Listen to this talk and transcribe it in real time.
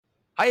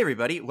Hi,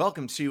 everybody.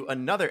 Welcome to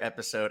another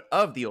episode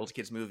of The Old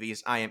Kids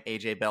Movies. I am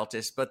AJ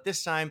Beltis, but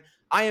this time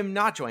I am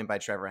not joined by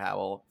Trevor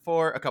Howell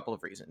for a couple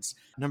of reasons.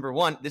 Number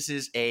one, this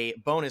is a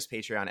bonus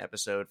Patreon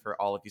episode for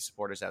all of you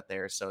supporters out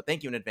there. So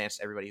thank you in advance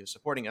to everybody who's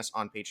supporting us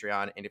on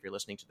Patreon. And if you're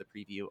listening to the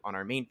preview on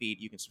our main feed,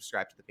 you can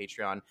subscribe to the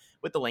Patreon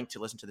with the link to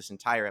listen to this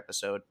entire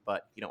episode.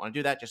 But if you don't want to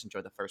do that, just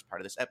enjoy the first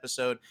part of this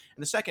episode.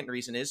 And the second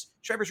reason is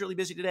Trevor's really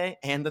busy today.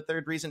 And the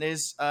third reason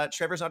is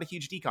Trevor's not a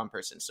huge DCOM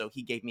person. So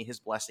he gave me his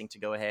blessing to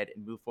go ahead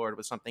and move forward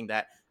with something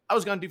that I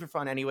was going to do for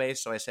fun anyway.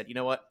 So I said, you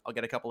know what? I'll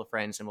get a couple of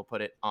friends and we'll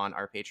put it on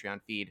our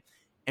Patreon feed.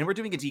 And we're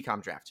doing a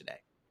DCOM draft today,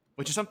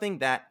 which is something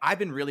that I've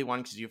been really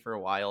wanting to do for a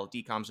while.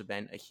 DCOMs have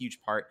been a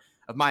huge part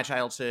of my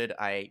childhood.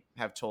 I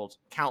have told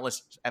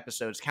countless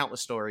episodes, countless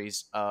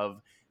stories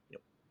of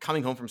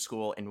coming home from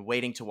school and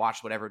waiting to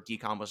watch whatever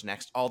DCOM was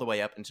next, all the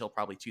way up until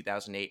probably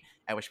 2008,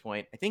 at which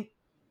point I think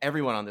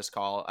everyone on this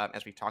call,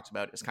 as we've talked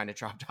about, has kind of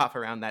dropped off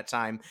around that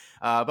time.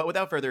 But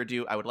without further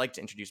ado, I would like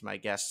to introduce my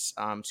guests,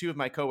 two of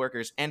my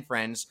coworkers and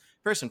friends.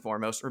 First and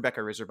foremost,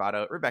 Rebecca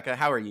Riservato. Rebecca,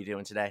 how are you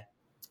doing today?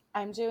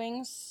 I'm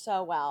doing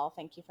so well.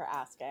 Thank you for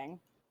asking.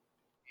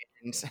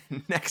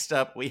 And next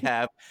up, we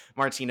have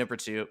Martina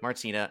Bertu.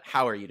 Martina,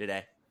 how are you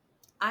today?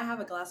 I have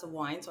a glass of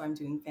wine, so I'm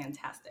doing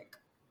fantastic.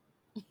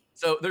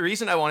 So the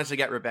reason I wanted to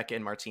get Rebecca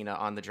and Martina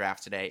on the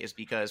draft today is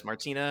because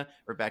Martina,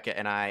 Rebecca,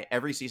 and I,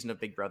 every season of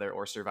Big Brother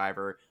or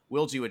Survivor,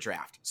 will do a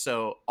draft.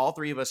 So all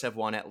three of us have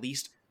won at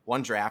least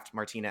one draft.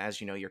 Martina, as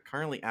you know, you're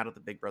currently out of the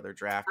Big Brother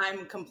draft.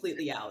 I'm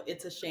completely out.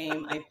 It's a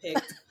shame. I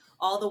picked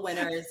all the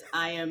winners.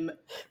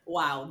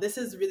 Wow, this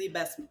has really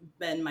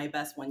been my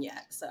best one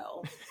yet.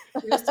 So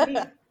here's to me.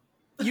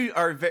 You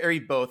are very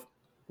both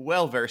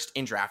well-versed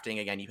in drafting.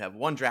 Again, you have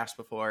won drafts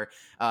before,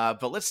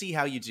 but let's see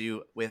how you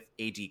do with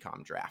a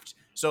DCOM draft.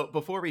 So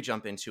before we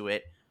jump into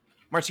it,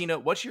 Martina,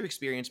 what's your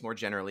experience more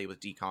generally with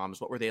DCOMs?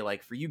 What were they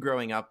like for you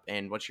growing up,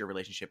 and what's your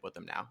relationship with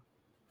them now?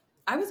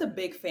 I was a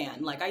big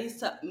fan.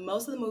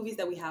 Most of the movies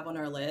that we have on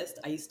our list,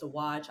 I used to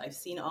watch. I've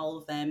seen all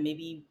of them,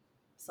 maybe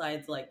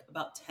besides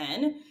about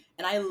 10,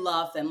 and I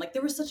love them.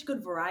 There was such a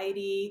good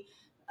variety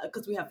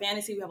because we have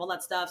fantasy, we have all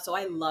that stuff, so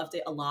I loved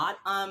it a lot.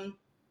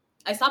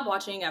 I stopped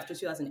watching after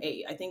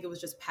 2008. I think it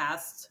was just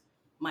past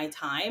my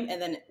time.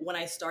 And then when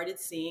I started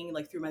seeing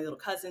through my little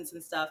cousins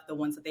and stuff, the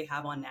ones that they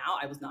have on now,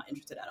 I was not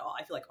interested at all.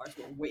 I feel like ours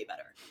were way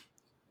better.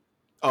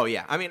 Oh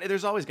yeah. I mean,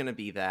 there's always going to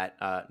be that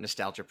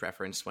nostalgia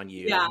preference when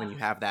you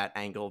have that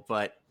angle,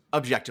 but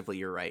objectively,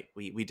 you're right.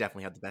 We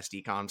definitely have the best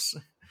DCOMs.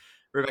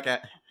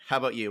 Rebecca, how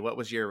about you? What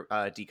was your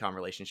DCOM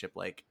relationship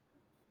like?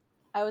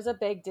 I was a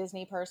big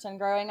Disney person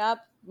growing up.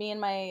 Me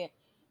and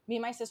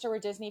my sister were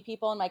Disney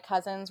people, and my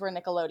cousins were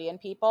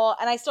Nickelodeon people.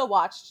 And I still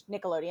watched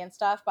Nickelodeon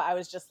stuff, but I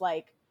was just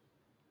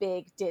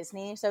big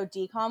Disney. So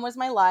DCOM was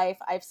my life.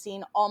 I've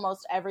seen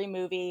almost every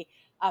movie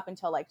up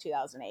until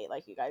 2008,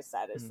 like you guys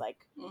said, is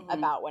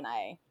about when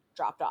I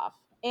dropped off.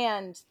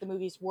 And the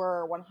movies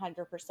were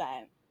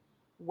 100%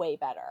 way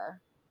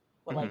better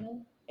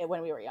when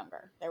we were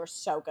younger. They were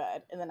so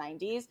good in the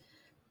 90s.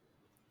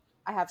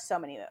 I have so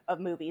many of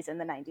movies in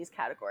the 90s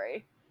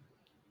category.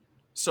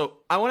 So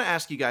I want to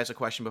ask you guys a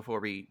question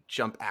before we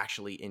jump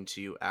actually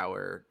into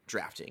our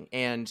drafting.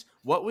 And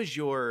what was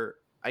your,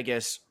 I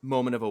guess,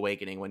 moment of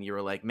awakening when you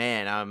were like,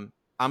 man,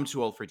 I'm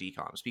too old for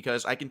DCOMs?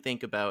 Because I can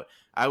think about,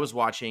 I was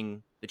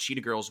watching the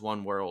Cheetah Girls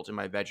One World in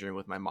my bedroom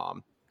with my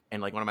mom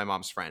and one of my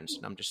mom's friends.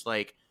 And I'm just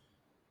like,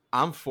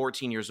 I'm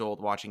 14 years old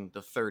watching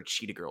the third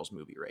Cheetah Girls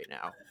movie right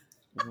now.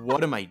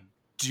 What am I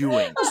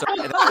doing? So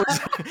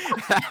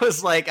that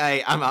was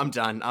I'm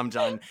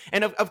done.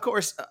 And of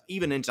course,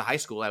 even into high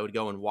school, I would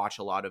go and watch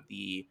a lot of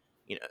the,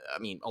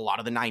 a lot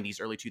of the 90s,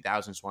 early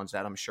 2000s ones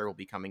that I'm sure will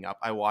be coming up.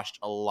 I watched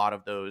a lot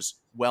of those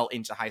well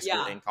into high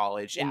school and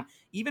college. Yeah. And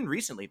even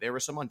recently, there were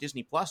some on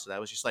Disney Plus that I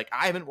was just like,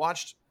 I haven't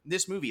watched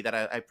this movie that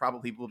I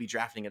probably will be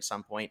drafting at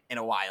some point in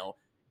a while,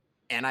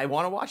 and I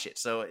want to watch it.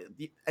 So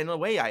in a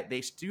way,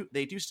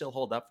 they do still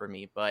hold up for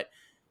me. But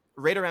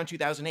right around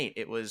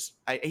 2008,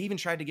 I even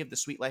tried to give the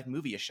Sweet Life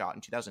movie a shot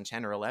in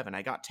 2010 or 11.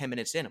 I got 10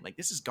 minutes in. I'm like,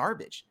 this is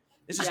garbage.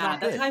 This is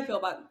not good. That's how I feel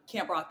about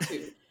Camp Rock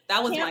too.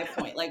 That was my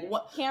point.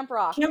 Camp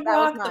Rock. Camp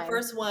Rock, the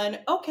first one,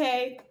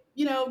 okay,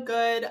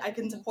 good. I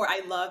can support.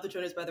 I love the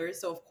Jonas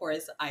Brothers, so of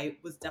course I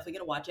was definitely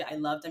gonna watch it. I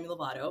love Demi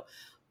Lovato,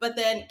 but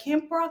then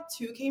Camp Rock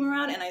 2 came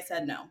around, and I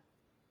said no,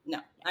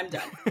 I'm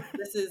done.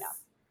 This is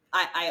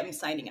I am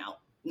signing out.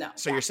 No.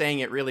 So you're saying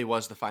it really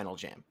was the final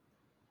jam?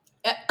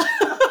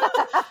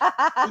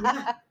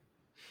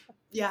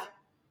 Yeah.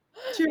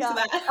 Cheers to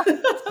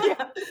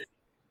that.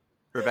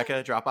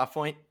 Rebecca, drop off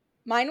point?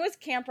 Mine was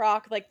Camp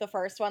Rock, the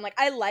first one.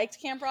 I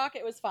liked Camp Rock.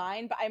 It was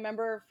fine, but I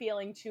remember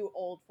feeling too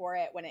old for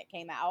it when it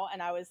came out.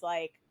 And I was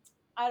like,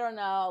 I don't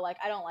know,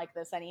 I don't like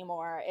this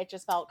anymore. It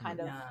just felt kind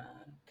of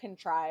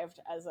contrived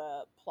as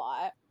a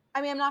plot.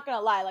 I mean, I'm not going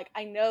to lie.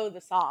 I know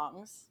the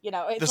songs,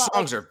 the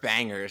songs are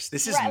bangers.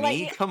 This is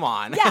me. Come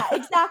on. Yeah,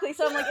 exactly.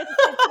 So I'm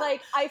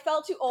it's I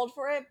felt too old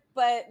for it,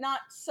 but not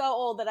so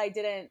old that I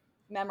didn't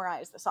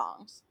memorize the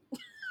songs.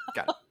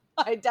 Got it.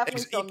 I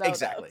definitely still know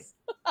exactly.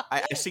 those.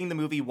 I've seen the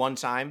movie one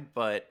time,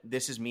 but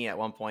This Is Me at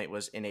one point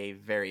was in a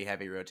very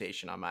heavy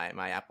rotation on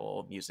my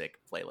Apple Music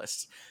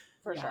playlist.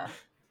 For Yeah. sure.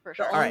 For The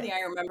sure. only Alright. thing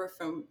I remember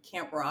from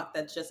Camp Rock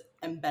that's just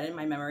embedded in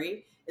my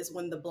memory is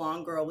when the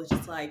blonde girl was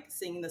just like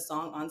singing the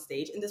song on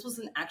stage. And this was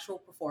an actual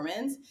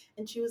performance.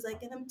 And she was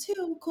like, and I'm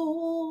too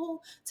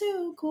cool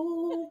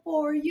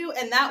for you.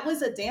 And that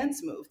was a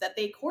dance move that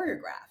they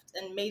choreographed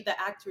and made the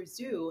actors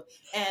do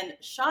and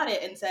shot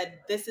it and said,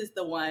 this is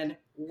the one,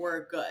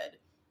 we're good.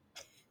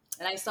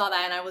 And I saw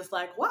that and I was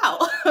like, wow,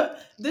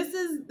 this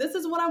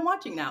is what I'm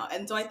watching now.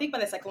 And so I think by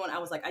the second one, I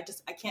was like,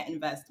 I can't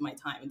invest my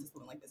time into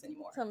something like this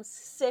anymore. Some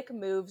sick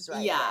moves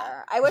right Yeah.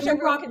 there. I wish Camp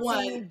everyone Rock could won.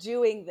 see you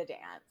doing the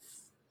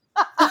dance.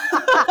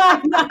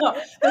 I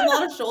know. There's a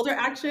lot of shoulder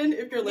action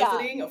if you're Yeah.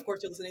 listening. Of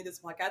course, you're listening to this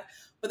podcast,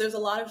 but there's a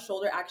lot of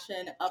shoulder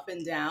action up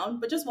and down.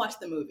 But just watch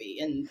the movie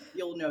and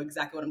you'll know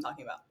exactly what I'm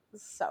talking about.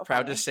 So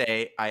Proud funny. to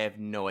say, I have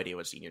no idea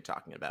what scene you're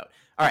talking about.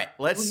 All right,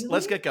 let's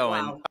get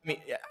going. Wow. I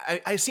mean,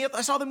 I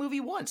saw the movie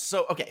once,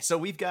 so okay. So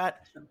we've got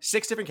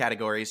 6 different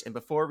categories, and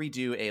before we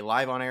do a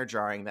live on air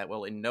drawing that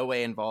will in no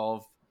way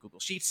involve Google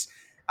Sheets,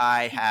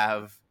 I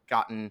have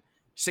gotten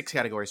 6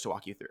 categories to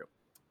walk you through.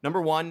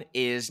 Number 1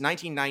 is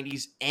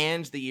 1990s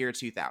and the year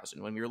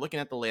 2000. When we were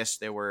looking at the list,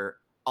 there were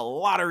a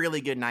lot of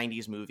really good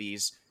 90s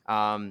movies,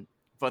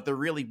 but there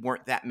really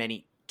weren't that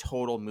many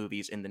total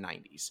movies in the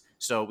 90s.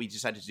 So we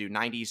decided to do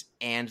 90s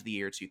and the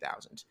year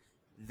 2000.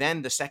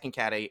 Then the second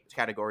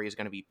category is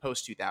going to be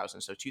post 2000,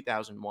 so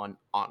 2001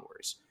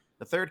 onwards.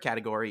 The third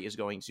category is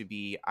going to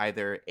be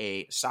either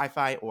a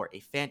sci-fi or a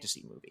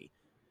fantasy movie.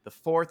 The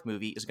fourth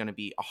movie is going to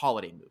be a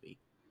holiday movie,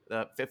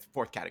 the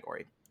fourth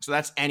category. So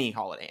that's any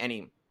holiday,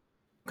 any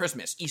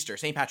Christmas, Easter,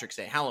 St. Patrick's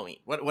Day, Halloween,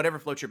 whatever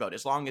floats your boat,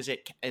 as long as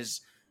it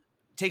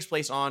takes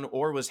place on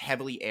or was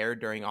heavily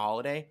aired during a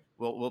holiday.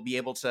 We'll be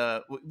able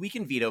to, we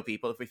can veto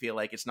people if we feel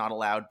like it's not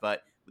allowed,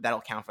 but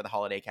that'll count for the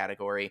holiday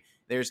category.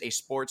 There's a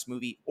sports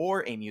movie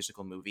or a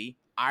musical movie.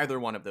 Either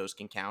one of those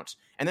can count.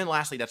 And then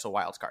lastly, that's a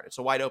wild card. It's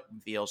a wide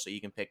open field, so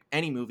you can pick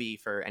any movie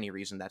for any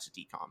reason. That's a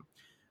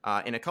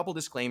DCOM. And a couple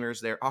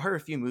disclaimers, there are a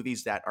few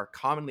movies that are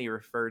commonly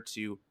referred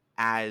to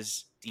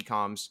as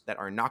DCOMs that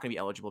are not going to be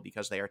eligible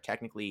because they are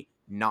technically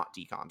not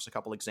DCOMs. A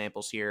couple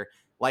examples here.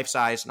 Life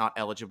Size, not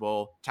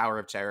eligible. Tower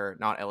of Terror,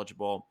 not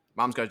eligible.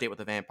 Mom's Got a Date with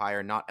a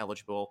Vampire, not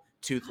eligible.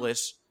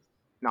 Toothless,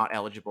 not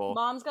eligible.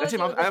 Mom's Got a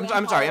Date with a I'm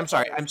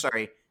Vampire.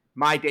 sorry.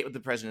 My Date with the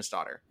President's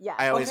Daughter. Yeah.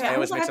 I always I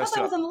mix thought those that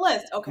two was up. on the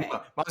list. Okay.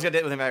 Mom's Got a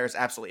Date with a Vampire is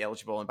absolutely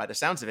eligible, and by the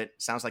sounds of it,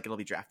 sounds like it'll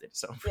be drafted.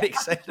 So I'm pretty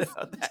excited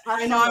about that.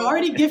 I know. I'm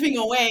already giving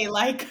away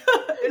like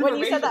When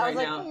you said that, I was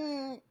right like,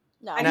 now.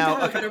 no. I need Now,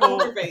 to have a a better couple-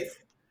 poker face.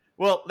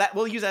 Well,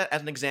 we'll use that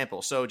as an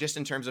example. So just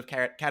in terms of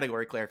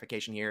category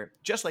clarification here,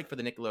 just like for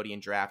the Nickelodeon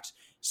draft,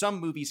 some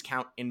movies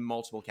count in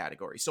multiple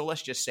categories. So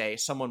let's just say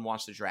someone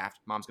wants to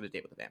draft Mom's Gonna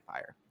Date with a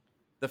Vampire.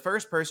 The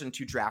first person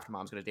to draft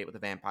Mom's Gonna Date with a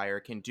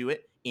Vampire can do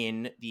it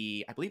in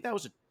the, I believe that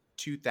was a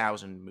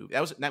 2000 movie.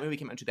 That movie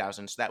came out in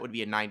 2000, so that would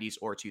be a 90s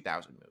or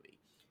 2000 movie.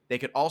 They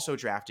could also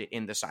draft it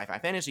in the sci-fi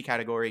fantasy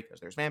category because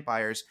there's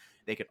vampires.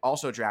 They could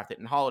also draft it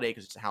in holiday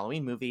because it's a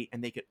Halloween movie,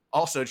 and they could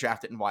also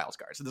draft it in wild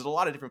card. So there's a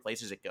lot of different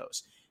places it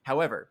goes.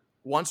 However,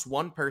 once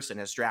one person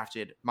has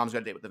drafted Mom's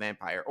Got a Date with a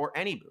Vampire or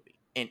any movie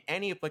in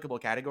any applicable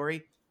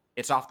category,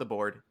 it's off the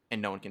board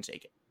and no one can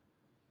take it.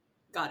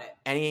 Got it.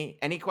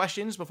 Any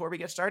questions before we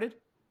get started?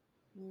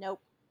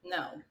 Nope.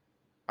 No.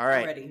 All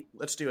right, Ready.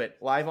 let's do it.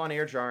 Live on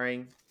air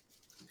drawing.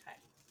 Okay.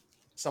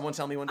 Someone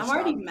tell me when to I'm stop.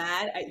 already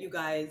mad at you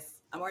guys.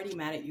 I'm already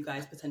mad at you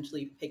guys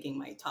potentially picking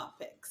my top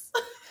picks.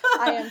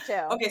 I am too.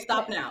 Okay,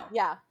 stop now.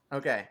 Yeah.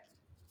 Okay.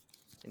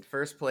 In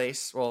first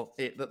place, well,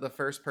 the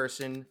first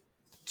person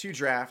to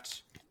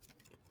draft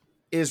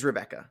is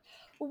Rebecca.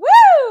 Woo!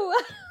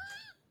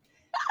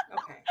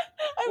 Okay.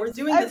 We're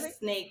doing the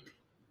snake.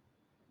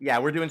 Yeah,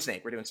 we're doing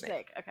Snake.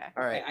 Snake. Okay.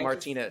 All right, Okay,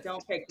 Martina,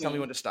 don't pick me. tell me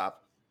when to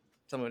stop.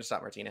 Tell me when to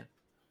stop, Martina.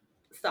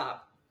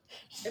 Stop.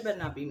 It better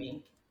not be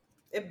me.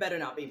 It better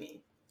not be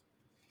me.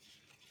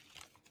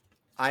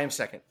 I am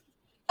second,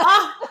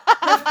 Ah!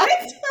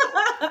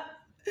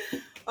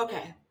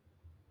 Okay.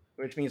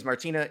 which means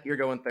Martina, you're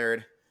going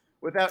third.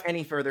 Without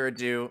any further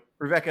ado,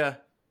 Rebecca,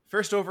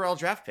 first overall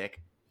draft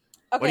pick.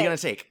 Okay. What are you going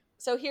to take?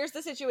 So here's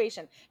the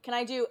situation. Can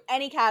I do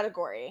any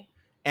category?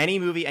 Any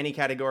movie, any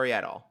category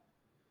at all.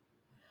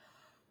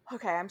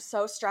 Okay, I'm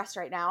so stressed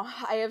right now.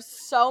 I have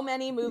so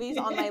many movies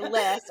on my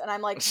list, and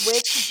I'm like,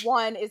 which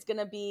one is going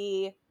to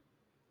be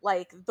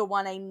like the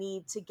one I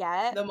need to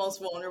get? The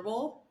most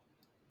vulnerable.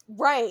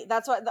 Right.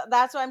 That's what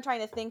I'm trying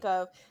to think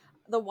of.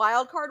 The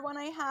wild card one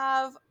I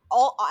have,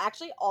 all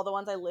the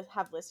ones I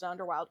have listed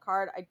under wild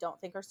card, I don't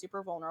think are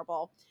super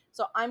vulnerable.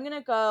 So I'm going to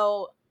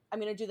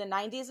do the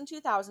 90s and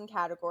 2000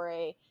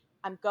 category.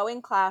 I'm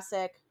going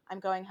classic.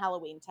 I'm going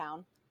Halloween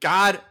Town.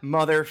 God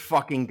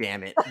motherfucking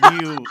damn it.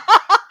 You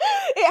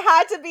It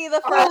had to be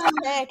the first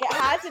pick. It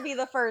had to be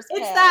the first pick.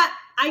 It's that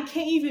I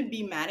can't even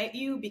be mad at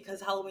you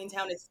because Halloween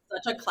Town is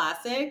such a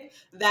classic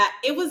that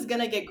it was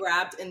going to get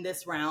grabbed in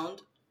this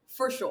round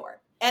for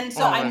sure. And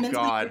so Oh I my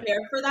mentally God.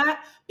 prepared for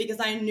that because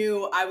I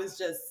knew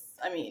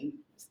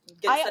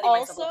setting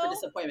myself up for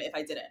disappointment if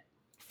I didn't.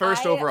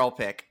 First overall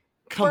pick.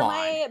 Come on. For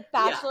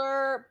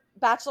my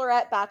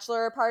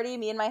bachelor party,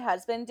 me and my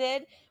husband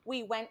did,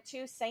 we went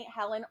to St.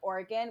 Helens,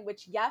 Oregon,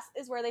 which, yes,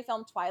 is where they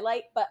filmed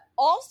Twilight, but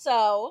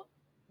also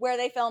where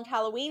they filmed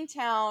Halloween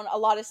Town, a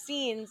lot of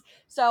scenes.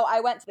 So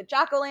I went to the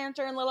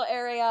jack-o'-lantern little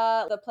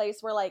area, the place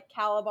where, like,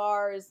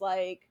 Calabar is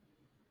like,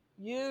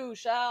 you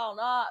shall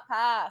not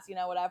pass, you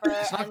know, whatever.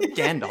 It's not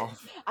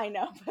Gandalf. I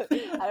know, but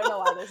I don't know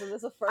why this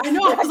is the first. I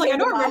know, I was like, I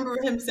don't remember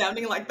him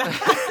sounding like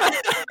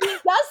that. He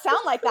does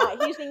sound like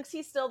that. He thinks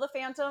he's still the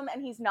Phantom,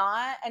 and he's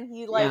not. And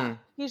he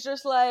he's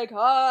just like,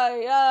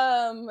 I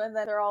am. And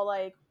then they're all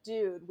like,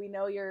 dude, we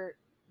know you're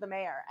the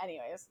mayor.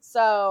 Anyways,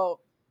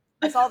 so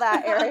I saw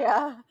that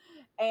area,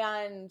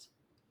 and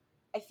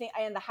I think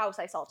in the house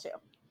I saw too,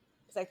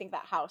 because I think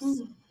that house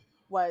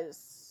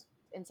was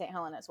in St.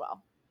 Helens as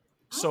well.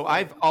 So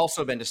I've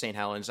also been to St.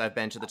 Helens. I've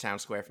been to the town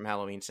square from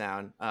Halloween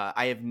Town.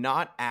 I have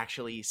not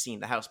actually seen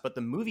the house, but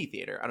the movie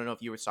theater, I don't know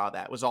if you saw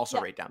that, was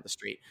also right down the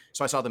street.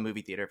 So I saw the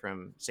movie theater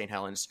from St.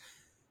 Helens.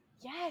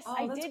 Yes,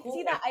 I did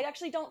see that. I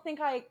actually don't think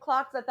I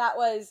clocked that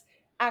was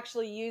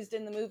actually used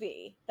in the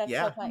movie. That's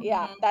so fun.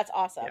 Yeah, that's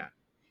awesome. Yeah.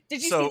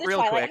 Did you see the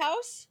Twilight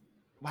House?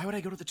 Why would I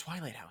go to the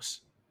Twilight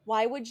House?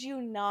 Why would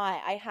you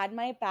not? I had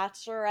my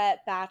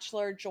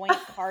bachelor joint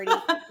party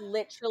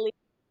literally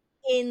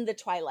in the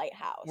Twilight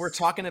House. We're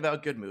talking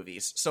about good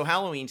movies. So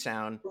Halloween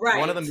Town,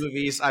 one of the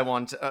movies I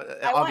want.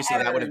 Obviously,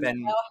 that would have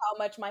been. Know how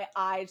much my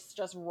eyes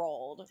just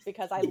rolled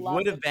because I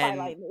love the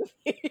Twilight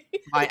movie.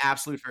 My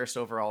absolute first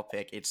overall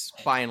pick. It's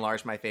by and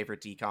large my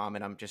favorite DCOM,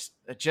 and I'm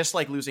just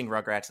like losing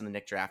Rugrats in the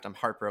Nick draft. I'm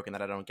heartbroken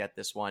that I don't get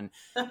this one.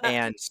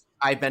 And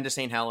I've been to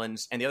St.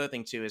 Helens, and the other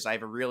thing too is I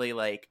have a really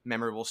like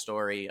memorable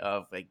story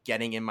of like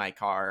getting in my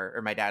car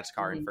or my dad's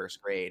car in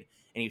first grade,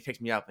 and he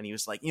picked me up and he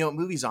was like, "You know what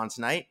movie's on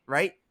tonight,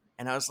 right?"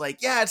 And I was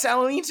like, yeah, it's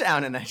Halloween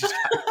Town. And I just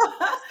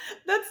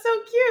That's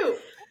so cute.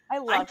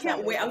 I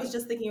can't wait. I was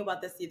just thinking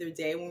about this the other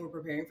day when we were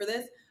preparing for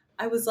this.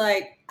 I was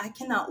like, I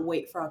cannot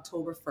wait for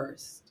October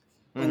 1st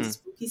when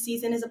spooky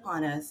season is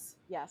upon us.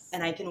 Yes.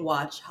 And I can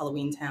watch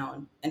Halloween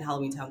Town and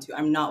Halloween Town 2.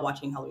 I'm not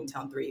watching Halloween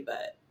Town 3,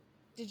 but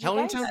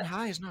Halloween Town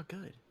High is not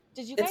good.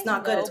 Did you guys it's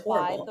not good. It's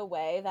horrible. By the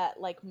way,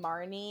 that like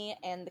Marnie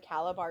and the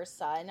Calabar's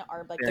son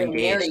are like they're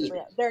engaged.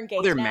 They're engaged.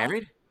 Oh, they're now.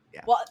 Married?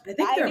 Yeah. Well, I think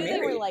they're knew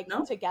married, they were like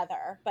no?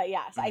 together, but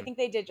yes, I think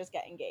they did just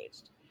get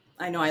engaged.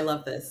 I know, I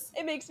love this.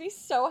 It makes me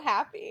so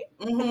happy.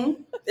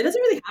 It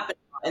doesn't really happen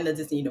in the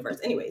Disney universe.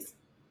 Anyways.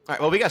 All right,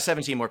 well, we got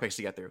 17 more picks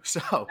to get through.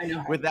 So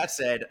with that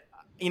said,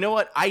 you know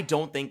what? I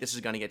don't think this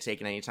is going to get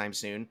taken anytime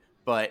soon,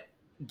 but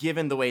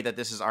given the way that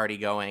this is already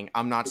going,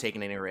 I'm not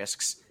taking any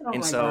risks.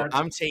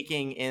 I'm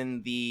taking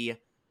in the,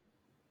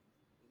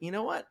 you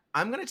know what?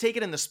 I'm going to take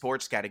it in the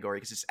sports category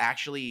because it's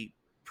actually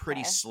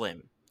pretty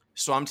slim.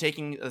 So I'm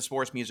taking a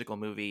sports musical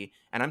movie,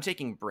 and I'm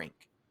taking Brink.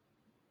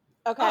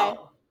 Okay,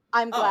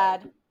 I'm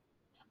glad.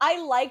 I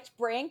liked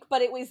Brink,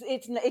 but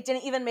it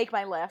didn't even make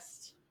my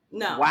list.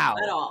 No, wow,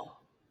 at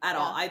all.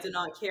 I did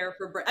not care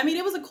for Brink. I mean,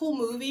 it was a cool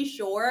movie,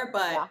 sure,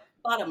 but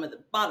bottom of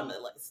the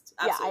list.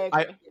 Absolutely. Yeah,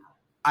 I agree.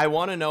 I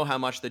want to know how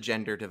much the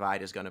gender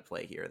divide is going to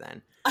play here.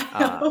 Then,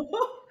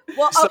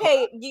 well,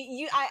 okay,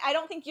 I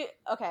don't think you.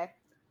 Okay,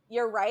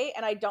 you're right,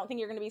 and I don't think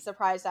you're going to be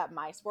surprised at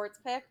my sports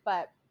pick,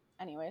 but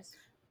anyways.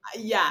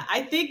 Yeah,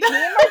 I think that me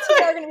and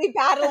Martina are going to be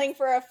battling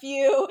for a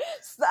few.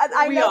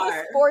 I know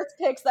the sports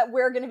picks that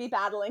we're going to be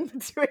battling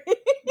between.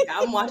 Yeah,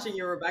 I'm watching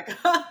you, Rebecca.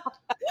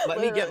 Let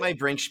me get my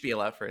Brink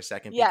spiel out for a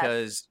second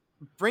because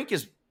Brink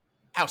is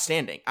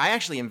outstanding. I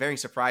actually am very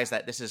surprised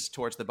that this is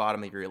towards the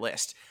bottom of your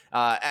list.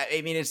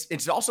 I mean,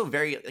 it's also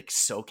very like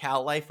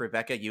SoCal life,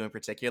 Rebecca. You in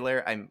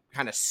particular, I'm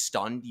kind of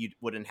stunned you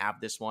wouldn't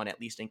have this one at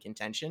least in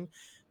contention.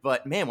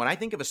 But man, when I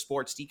think of a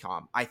sports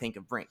DCOM, I think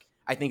of Brink.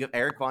 I think of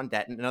Eric Von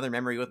Detten. Another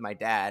memory with my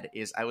dad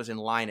is I was in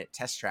line at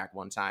Test Track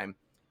one time,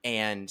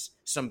 and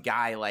some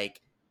guy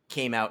like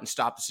came out and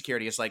stopped the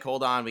security. It's like,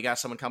 hold on, we got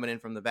someone coming in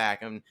from the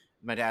back. And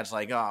my dad's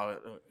like,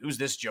 oh, who's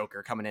this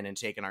joker coming in and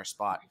taking our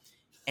spot?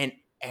 And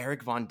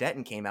Eric Von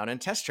Detten came out in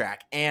Test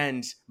Track,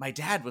 and my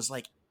dad was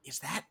like, is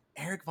that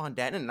Eric Von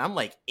Detten? And I'm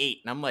like 8,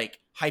 and I'm like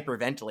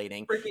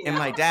hyperventilating. And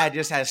my dad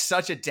just has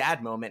such a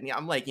dad moment. And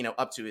I'm like,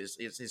 up to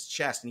his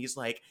chest, and he's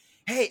like,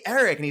 hey,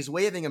 Eric, and he's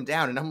waving him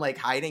down, and I'm like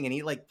hiding, and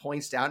he like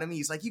points down at me.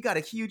 He's like, you got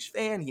a huge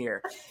fan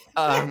here.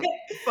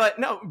 But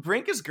no,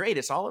 Brink is great.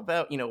 It's all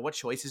about, what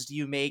choices do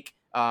you make?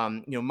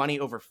 Money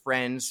over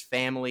friends,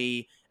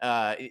 family,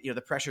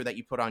 the pressure that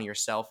you put on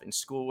yourself in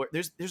school.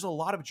 There's a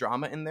lot of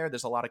drama in there.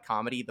 There's a lot of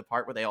comedy. The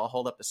part where they all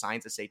hold up the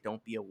signs that say,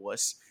 don't be a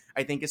wuss,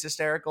 I think is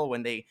hysterical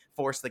when they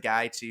force the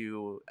guy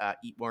to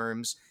eat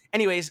worms.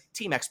 Anyways,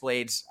 Team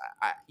X-Blades,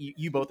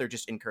 you both are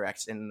just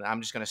incorrect, and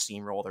I'm just going to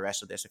steamroll the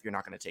rest of this if you're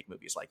not going to take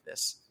movies like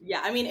this.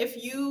 Yeah, I mean,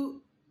 if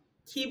you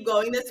keep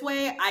going this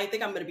way, I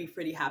think I'm going to be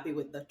pretty happy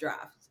with the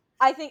draft.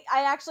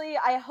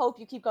 I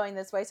hope you keep going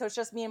this way, so it's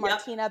just me and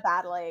Martina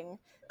battling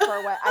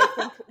for what I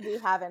think we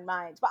have in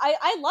mind. But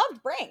I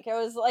loved Brink. It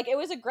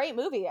was a great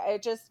movie. I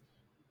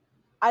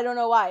don't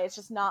know why. It's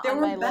just not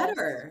on my list.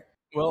 Better.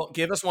 Well,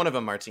 give us one of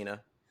them,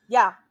 Martina.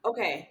 Yeah.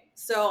 Okay.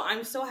 So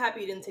I'm so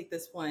happy you didn't take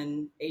this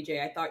one,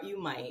 AJ. I thought you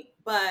might.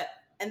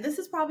 And this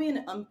is probably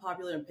an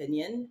unpopular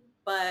opinion,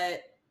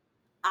 but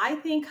I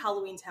think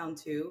Halloween Town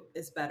 2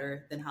 is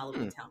better than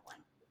Halloween Town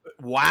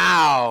 1.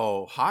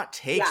 Wow. Hot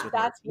takes Yeah, with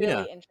That's Martina.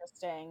 really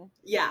interesting.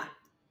 Yeah,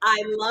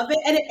 I love it.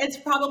 And it's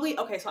probably,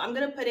 okay, so I'm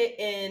going to put it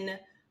in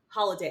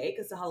holiday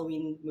because it's a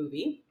Halloween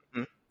movie.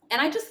 Mhm.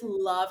 And I just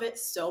love it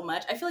so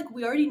much. I feel like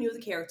we already knew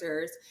the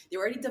characters, they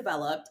were already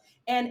developed.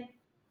 And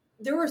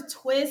there were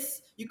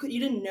twists. You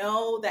didn't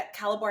know that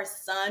Calabar's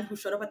son, who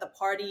showed up at the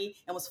party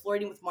and was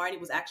flirting with Marty,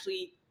 was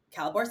actually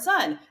Calabar's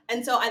son.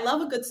 And so I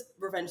love a good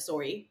revenge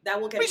story.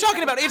 That will get. What are you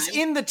talking about? It's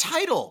in the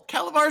title,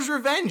 Calabar's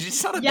Revenge.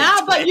 It's not a yeah,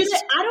 big but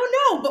twist. I don't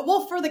know. But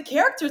well, for the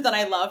characters that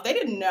I love, they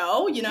didn't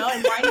know, and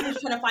Marty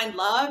was trying to find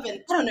love, and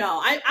I don't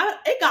know.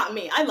 It got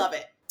me. I love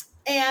it.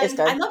 And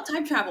I love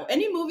time travel.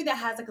 Any movie that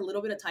has like a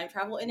little bit of time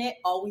travel in it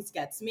always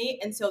gets me.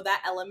 And so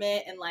that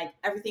element and like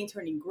everything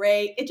turning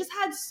gray, it just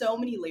had so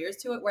many layers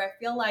to it where I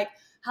feel like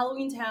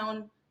Halloween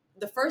Town,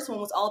 the first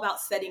one was all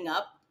about setting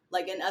up,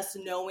 like, and us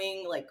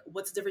knowing like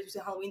what's the difference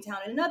between Halloween Town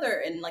and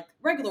another and like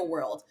regular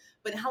world.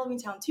 But in Halloween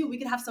Town 2, we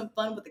could have some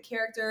fun with the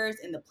characters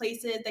and the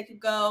places they could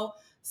go.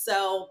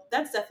 So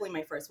that's definitely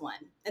my first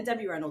one. And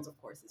Debbie Reynolds,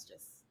 of course, is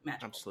just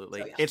magical.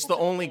 Absolutely. So, yeah. It's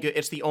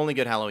the only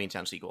good Halloween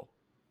Town sequel.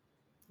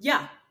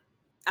 Yeah,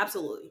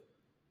 absolutely.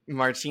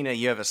 Martina,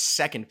 you have a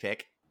second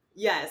pick.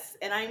 Yes,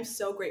 and I'm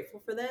so grateful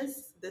for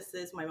this. This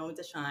is my moment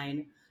to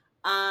shine.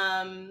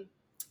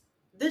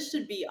 This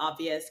should be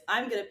obvious.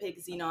 I'm gonna pick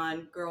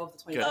Xenon, Girl of the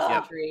 21st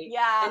Century.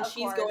 Yeah, and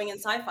she's going in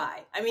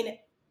sci-fi. I mean,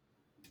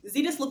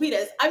 Zetas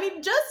Lapidus. I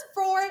mean, just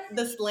for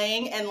the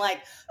slang and like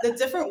the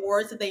different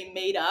words that they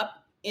made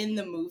up in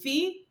the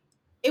movie,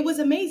 it was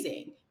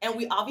amazing. And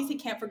we obviously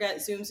can't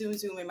forget Zoom, Zoom,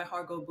 Zoom, and my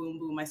heart go boom,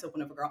 boom, my soap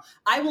whenever girl.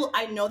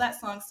 I know that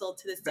song still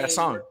to this day,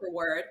 word for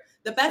word.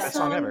 The best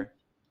song ever.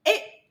 I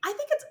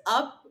think it's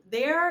up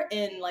there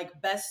in like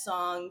best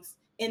songs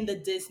in the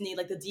Disney,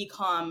 like the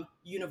DCOM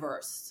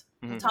universe.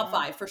 Mm-hmm. Top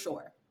 5 for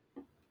sure.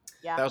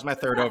 Yeah. That was my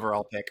third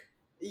overall pick.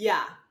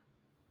 Yeah.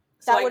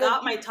 So I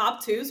got my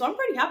top 2, so I'm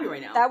pretty happy right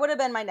now. That would have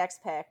been my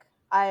next pick.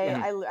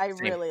 I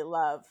really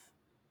love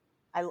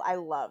I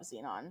love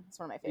Xenon. It's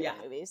one of my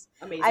favorite movies.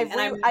 Amazing.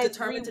 And I'm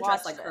determined to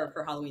dress like her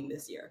for Halloween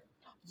this year.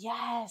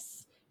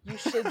 Yes. You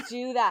should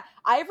do that.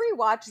 I've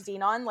rewatched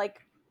Xenon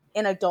like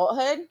in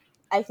adulthood,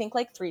 I think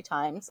like 3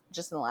 times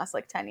just in the last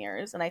like 10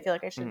 years. And I feel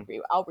like I should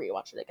I'll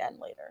rewatch it again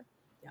later.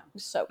 Yeah.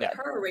 So good.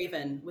 Her or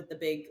Raven with the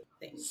big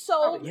thing.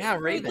 So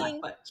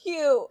Raven.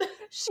 Cute.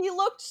 She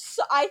looked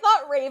so, I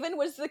thought Raven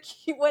was the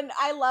cute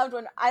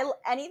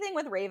anything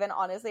with Raven,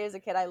 honestly, as a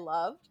kid I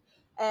loved.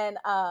 And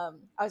I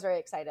was very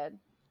excited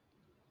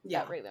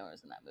that Raven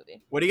was in that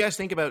movie. What do you guys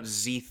think about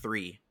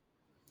Z3?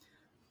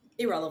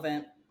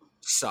 Irrelevant.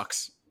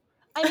 Sucks.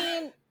 I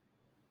mean,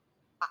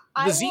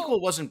 the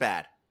sequel wasn't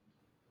bad.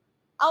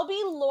 I'll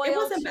be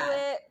loyal to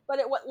bad. it, but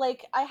it was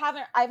like I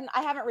haven't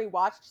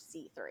rewatched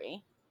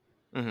C3.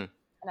 Mm-hmm.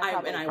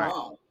 And I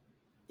won't.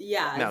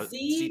 Yeah, no,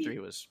 C3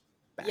 was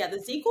bad. Yeah, the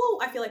sequel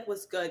I feel like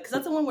was good because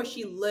that's the one where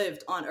she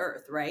lived on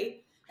Earth,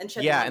 right? And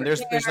she and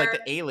there's like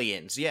the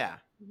aliens, yeah.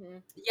 Mm-hmm.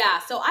 Yeah,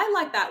 so I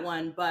like that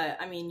one, but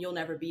I mean, you'll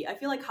never beat. I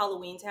feel like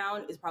Halloween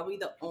Town is probably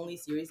the only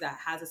series that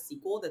has a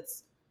sequel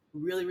that's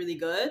really, really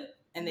good.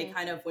 And they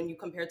kind of, when you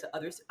compare it to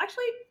others,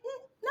 actually,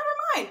 never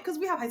mind, because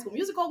we have High School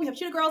Musical, we have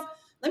Cheetah Girls.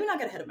 Let me not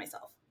get ahead of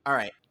myself. All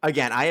right.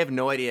 Again, I have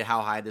no idea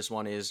how high this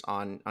one is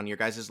on your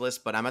guys'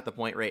 list, but I'm at the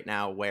point right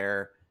now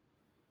where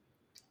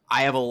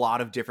I have a lot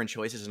of different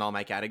choices in all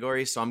my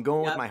categories, so I'm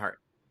going with my heart.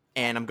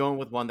 And I'm going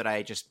with one that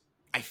I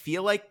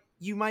feel like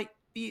you might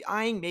be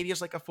eyeing, maybe as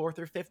like a 4th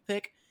or 5th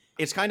pick.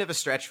 It's kind of a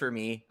stretch for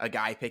me, a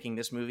guy picking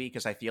this movie,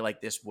 because I feel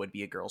like this would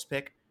be a girl's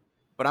pick.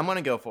 But I'm going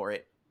to go for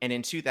it. And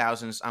in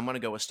 2000s, I'm going to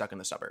go with Stuck in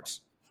the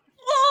Suburbs.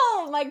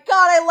 Oh my God,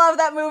 I love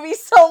that movie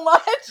so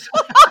much.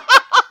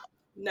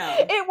 No.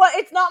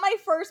 It's not my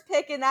first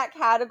pick in that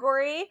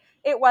category.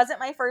 It wasn't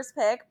my first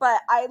pick,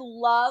 but I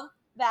love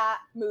that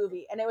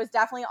movie. And it was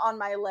definitely on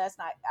my list.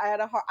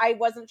 And I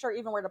wasn't sure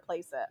even where to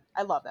place it.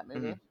 I love that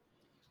movie. Mm-hmm.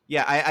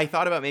 Yeah, I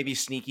thought about maybe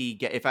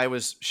if I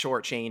was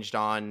shortchanged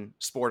on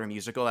sport or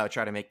musical, I would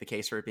try to make the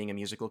case for it being a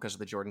musical because of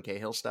the Jordan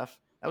Cahill stuff.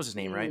 That was his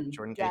name, right?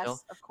 Jordan Cahill?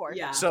 Yes, of course.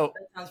 Yeah, so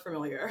that sounds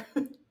familiar.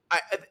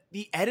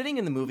 The editing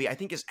in the movie, I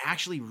think, is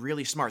actually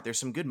really smart. There's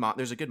some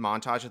there's a good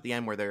montage at the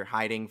end where they're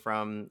hiding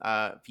from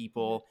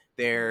people.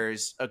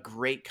 There's a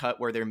great cut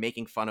where they're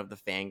making fun of the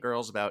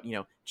fangirls about,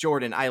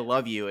 Jordan, I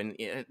love you. And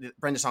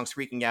Brenda Song's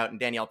freaking out and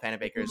Danielle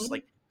Panabaker's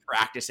like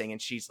practicing. And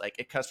she's like,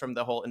 it cuts from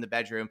the hole in the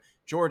bedroom,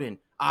 Jordan,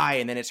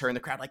 and then it's her in the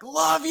crowd like,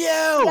 love you.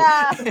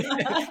 Yeah.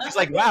 It's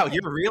like, wow,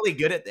 you're really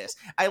good at this.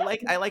 I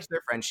liked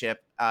their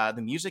friendship.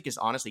 The music is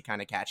honestly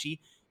kind of catchy.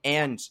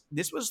 And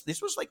this was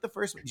like the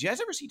first. Did you guys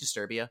ever see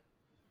Disturbia?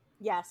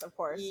 Yes, of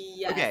course.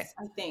 Yes, okay.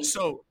 I think.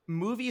 So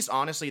movies,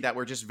 honestly, that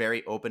we're just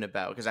very open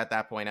about, because at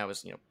that point I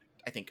was,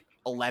 I think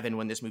 11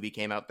 when this movie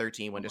came out,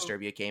 13 when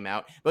Disturbia came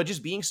out, but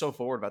just being so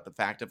forward about the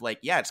fact of like,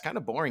 yeah, it's kind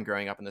of boring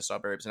growing up in the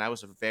suburbs, and I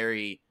was a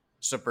very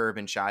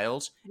suburban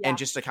child, and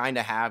just to kind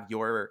of have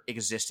your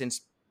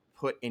existence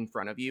put in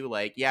front of you.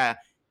 Like, yeah,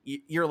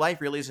 your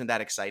life really isn't that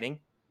exciting.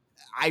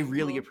 I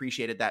really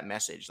appreciated that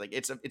message. Like,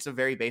 it's a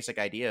very basic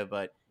idea,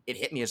 but it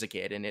hit me as a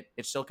kid, and it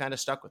still kind of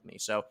stuck with me.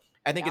 So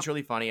I think it's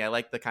really funny. I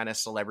like the kind of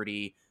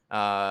celebrity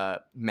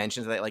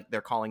mentions that, like,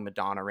 they're calling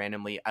Madonna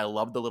randomly. I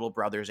love the little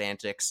brother's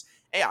antics.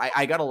 Hey,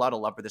 I got a lot of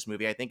love for this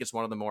movie. I think it's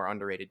one of the more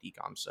underrated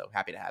DCOMs, so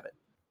happy to have it.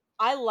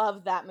 I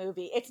love that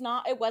movie. It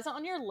wasn't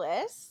on your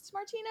list,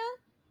 Martina?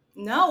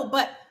 No,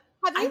 but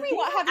have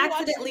you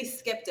accidentally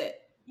skipped it.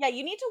 Yeah,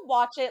 you need to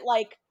watch it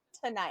like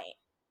tonight.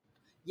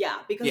 Yeah,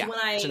 because when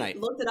I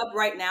looked it up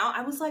right now,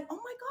 I was like, oh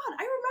my God,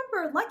 I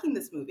remember liking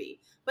this movie.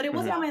 But it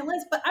wasn't on my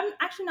list. But I'm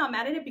actually not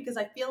mad at it because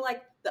I feel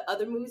like the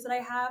other movies that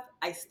I have,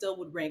 I still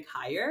would rank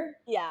higher.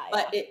 Yeah.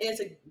 But it is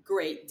a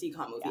great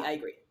DCOM movie. I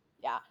agree.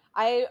 Yeah.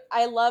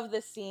 I love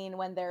the scene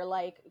when they're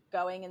like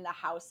going in the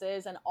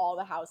houses and all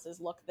the houses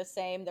look the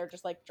same. They're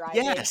just like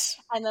driving. Yes.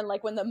 And then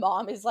like when the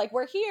mom is like,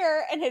 we're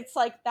here. And it's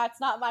like, that's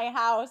not my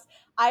house.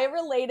 I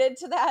related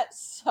to that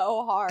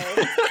so hard.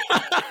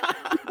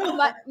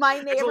 my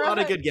neighborhood. There's a lot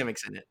of good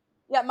gimmicks in it.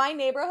 Yeah, my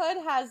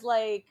neighborhood has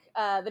like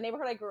the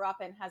neighborhood I grew up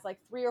in has like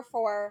 3 or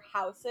 4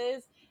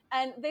 houses,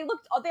 and they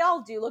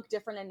all do look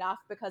different enough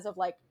because of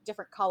like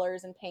different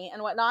colors and paint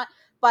and whatnot.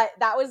 But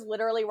that was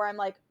literally where I'm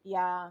like,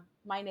 yeah,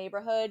 my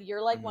neighborhood,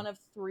 you're like one of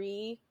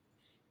 3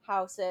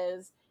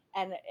 houses,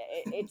 and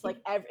it's like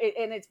and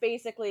it's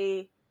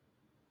basically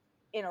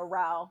in a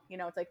row. You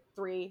know, it's like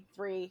 3,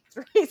 3,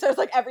 3. So it's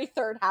like every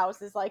third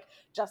house is like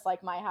just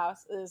like my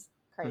house. Is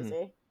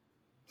crazy.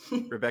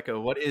 Rebecca,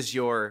 what is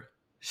your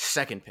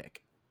second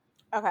pick?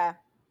 Okay.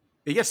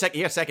 You get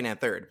second and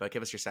third, but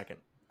give us your second.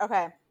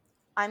 Okay.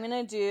 I'm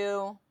going to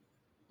do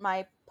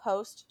my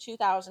post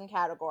 2000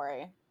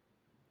 category.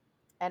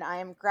 And I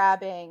am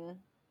grabbing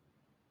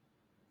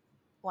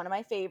one of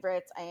my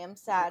favorites. I am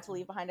sad to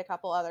leave behind a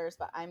couple others,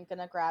 but I'm going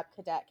to grab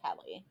Cadet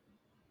Kelly.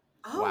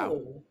 Oh.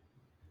 Wow.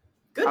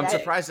 Good. I'm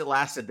surprised it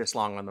lasted this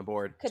long on the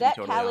board. Cadet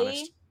to be totally Kelly.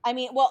 Honest. I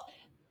mean, well,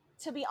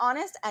 to be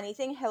honest,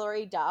 anything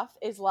Hilary Duff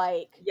is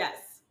like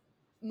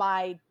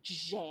my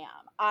jam.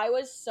 I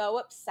was so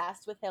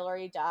obsessed with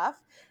Hilary Duff.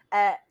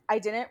 I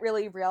didn't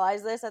really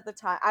realize this at the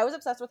time. I was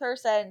obsessed with her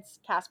since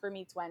Casper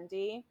Meets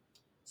Wendy.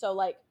 So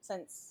like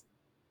since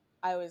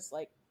I was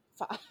like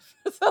 5.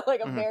 So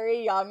like a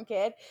very young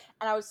kid.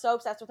 And I was so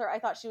obsessed with her. I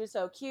thought she was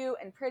so cute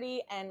and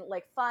pretty and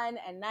like fun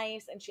and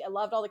nice. And I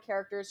loved all the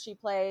characters she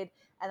played.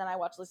 And then I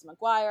watched Lizzie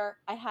McGuire.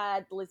 I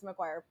had the Lizzie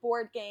McGuire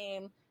board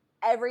game.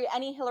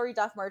 Any Hilary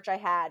Duff merch I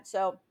had.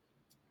 So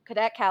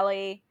Cadet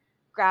Kelly,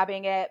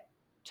 grabbing it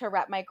to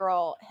rep my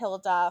girl Hill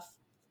Duff,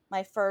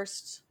 my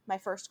first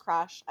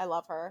crush. I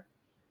love her.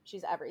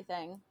 She's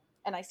everything,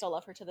 and I still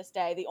love her to this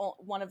day.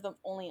 One of the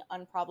only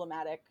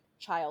unproblematic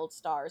child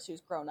stars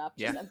who's grown up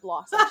and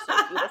blossomed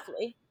so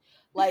beautifully.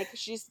 Like,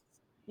 she's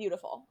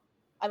beautiful.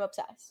 I'm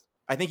obsessed.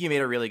 I think you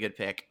made a really good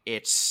pick.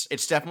 It's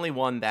definitely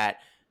one that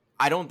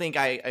I don't think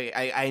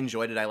I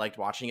enjoyed it. I liked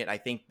watching it. I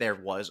think there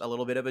was a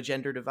little bit of a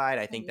gender divide.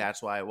 I think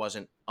that's why it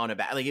wasn't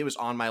like it was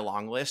on my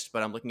long list,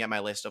 but I'm looking at my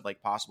list of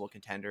like possible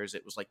contenders.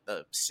 It was like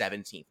the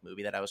 17th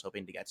movie that I was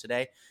hoping to get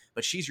today,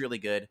 but she's really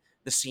good.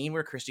 The scene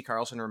where Christy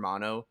Carlson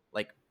Romano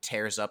like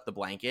tears up the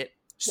blanket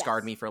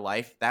scarred me for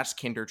life. That's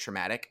kinder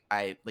traumatic.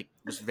 I like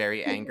was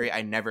very angry.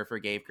 I never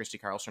forgave Christy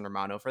Carlson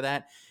Romano for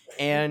that.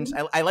 And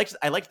I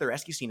liked the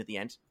rescue scene at the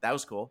end. That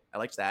was cool. I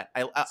liked that.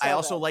 I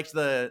also liked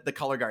the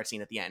color guard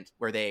scene at the end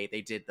where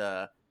they did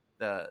the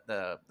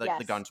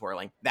gun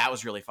twirling. That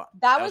was really fun.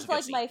 That was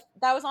like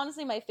that was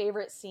honestly my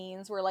favorite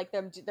scenes, where like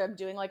them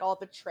doing like all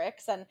the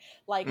tricks, and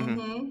like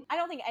I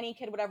don't think any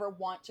kid would ever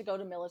want to go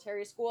to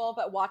military school,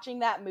 but watching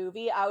that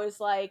movie, I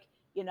was like,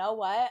 you know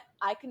what?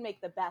 I can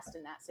make the best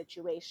in that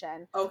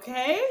situation.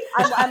 Okay.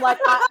 I'm like,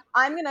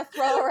 I'm going to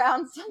throw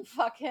around some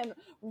fucking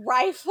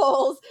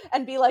rifles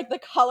and be like the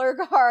color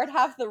guard,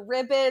 have the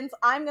ribbons.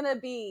 I'm going to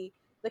be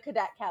the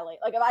Cadet Kelly.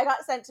 Like, if I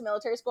got sent to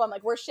military school, I'm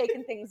like, we're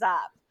shaking things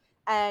up.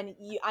 And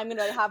I'm going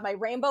to have my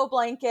rainbow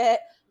blanket,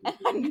 and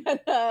I'm going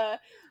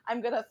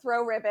to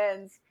throw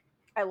ribbons.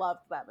 I loved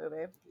that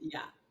movie.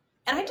 Yeah.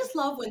 And I just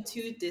love when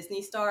 2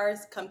 Disney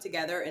stars come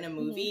together in a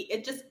movie.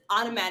 It just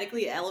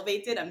automatically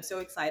elevates it. I'm so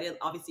excited.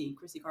 Obviously,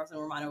 Christy Carlson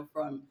Romano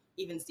from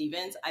Even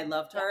Stevens. I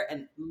loved her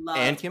and loved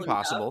And Kim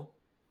Possible.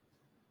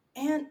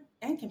 And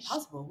Kim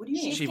Possible. What do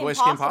you mean? She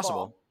voiced Kim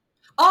Possible.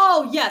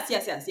 Oh, yes.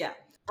 Yeah.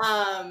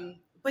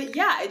 But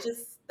yeah,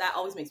 that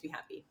always makes me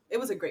happy. It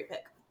was a great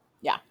pick.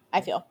 Yeah,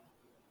 I feel.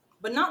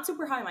 But not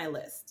super high on my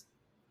list.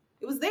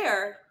 It was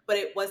there, but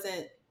it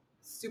wasn't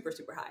super,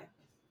 super high.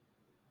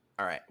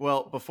 All right.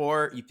 Well,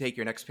 before you take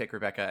your next pick,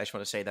 Rebecca, I just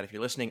want to say that if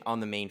you're listening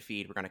on the main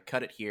feed, we're going to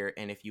cut it here.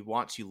 And if you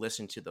want to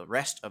listen to the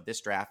rest of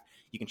this draft,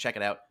 you can check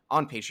it out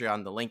on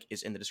Patreon. The link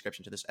is in the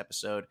description to this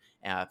episode.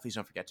 Please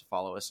don't forget to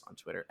follow us on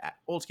Twitter at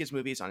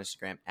OldKidsMovies, on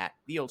Instagram at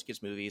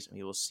TheOldKidsMovies. And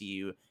we will see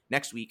you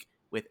next week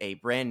with a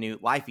brand new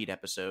live feed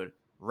episode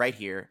right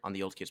here on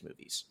The Old Kids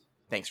Movies.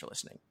 Thanks for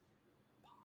listening.